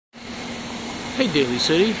Hey Daly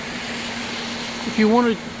City, if you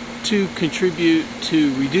wanted to contribute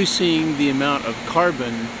to reducing the amount of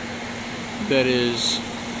carbon that is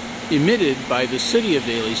emitted by the city of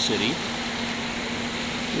Daly City,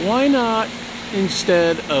 why not,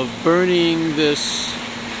 instead of burning this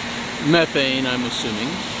methane, I'm assuming,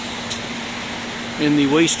 in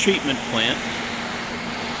the waste treatment plant,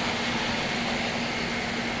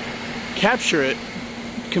 capture it,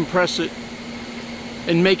 compress it,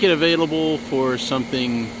 and make it available for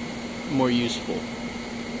something more useful.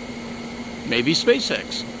 Maybe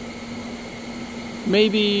SpaceX.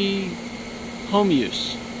 Maybe home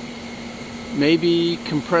use. Maybe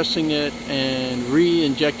compressing it and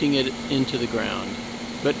re-injecting it into the ground.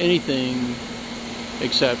 But anything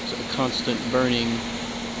except a constant burning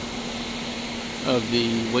of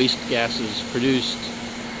the waste gases produced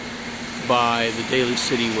by the Daly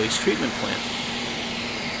City waste treatment plant.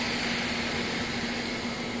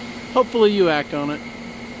 Hopefully you act on it,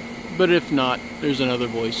 but if not, there's another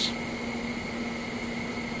voice.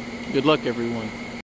 Good luck, everyone.